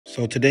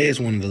So today is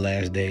one of the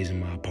last days in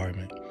my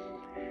apartment.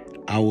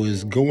 I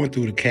was going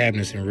through the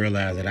cabinets and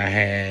realized that I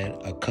had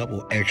a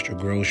couple extra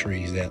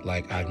groceries that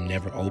I've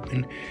never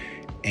opened.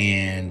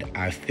 And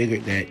I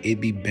figured that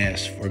it'd be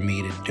best for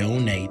me to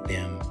donate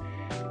them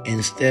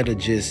instead of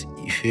just,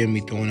 you feel me,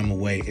 throwing them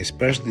away,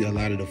 especially a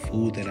lot of the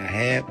food that I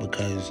had,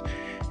 because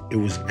it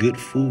was good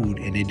food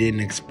and it didn't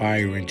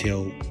expire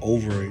until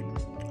over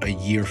a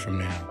year from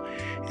now.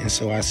 And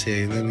so I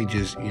said, let me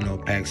just,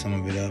 pack some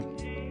of it up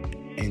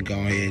and go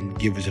ahead and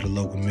give it to the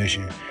local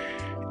mission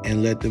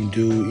and let them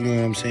do, you know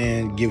what I'm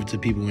saying, give it to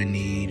people in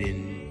need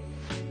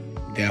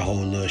and that whole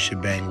little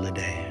shebang, little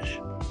dash.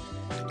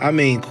 I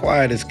mean,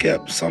 quiet as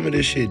kept, some of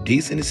this shit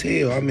decent as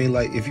hell. I mean,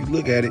 if you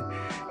look at it,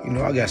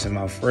 I got some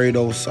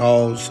Alfredo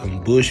sauce,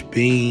 some bush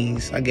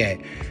beans, I got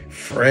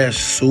fresh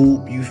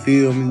soup, you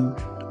feel me,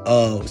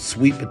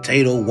 sweet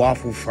potato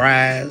waffle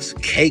fries,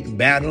 cake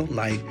batter,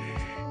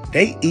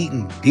 they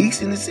eating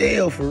decent as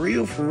hell, for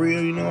real,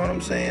 you know what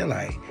I'm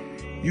saying?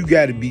 You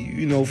gotta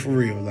be, for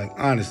real,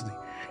 honestly.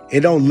 It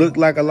don't look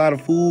like a lot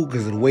of food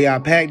because of the way I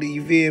packed it,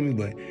 you feel me?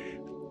 But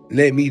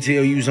let me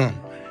tell you something.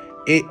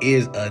 It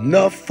is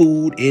enough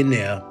food in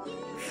there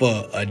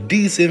for a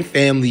decent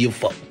family of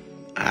four.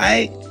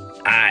 Alright?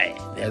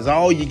 That's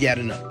all you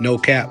gotta know. No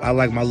cap, I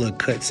like my little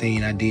cut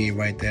scene I did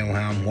right there on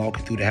how I'm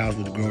walking through the house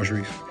with the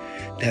groceries.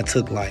 That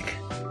took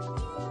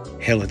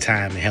hella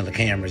time and hella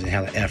cameras and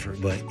hella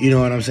effort. But you know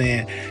what I'm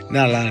saying?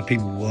 Not a lot of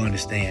people will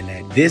understand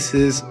that. This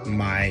is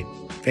my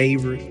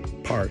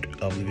favorite part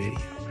of the video.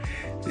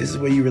 This is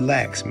where you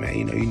relax,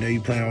 man.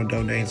 You plan on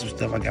donating some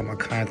stuff. I got my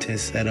content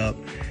set up.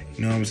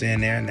 You know what I'm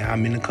saying there? Now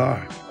I'm in the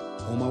car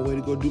on my way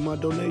to go do my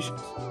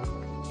donations.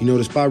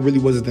 The spot really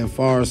wasn't that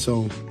far,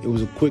 so it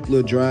was a quick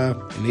little drive,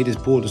 and they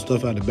just pulled the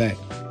stuff out the back.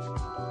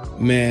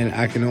 Man,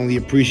 I can only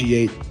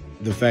appreciate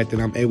the fact that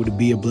I'm able to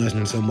be a blessing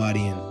to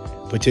somebody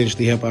and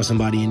potentially help out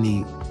somebody in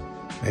need.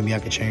 Maybe I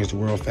could change the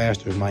world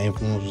faster if my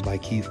influence was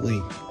like Keith Lee.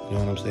 You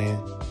know what I'm saying?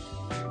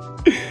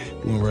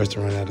 One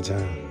restaurant at a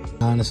time.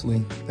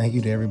 Honestly, thank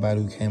you to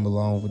everybody who came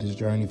along with this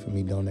journey for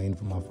me donating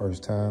for my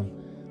first time.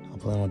 I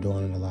plan on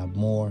doing it a lot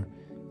more,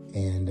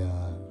 and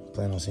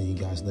plan on seeing you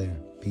guys later.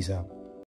 Peace out.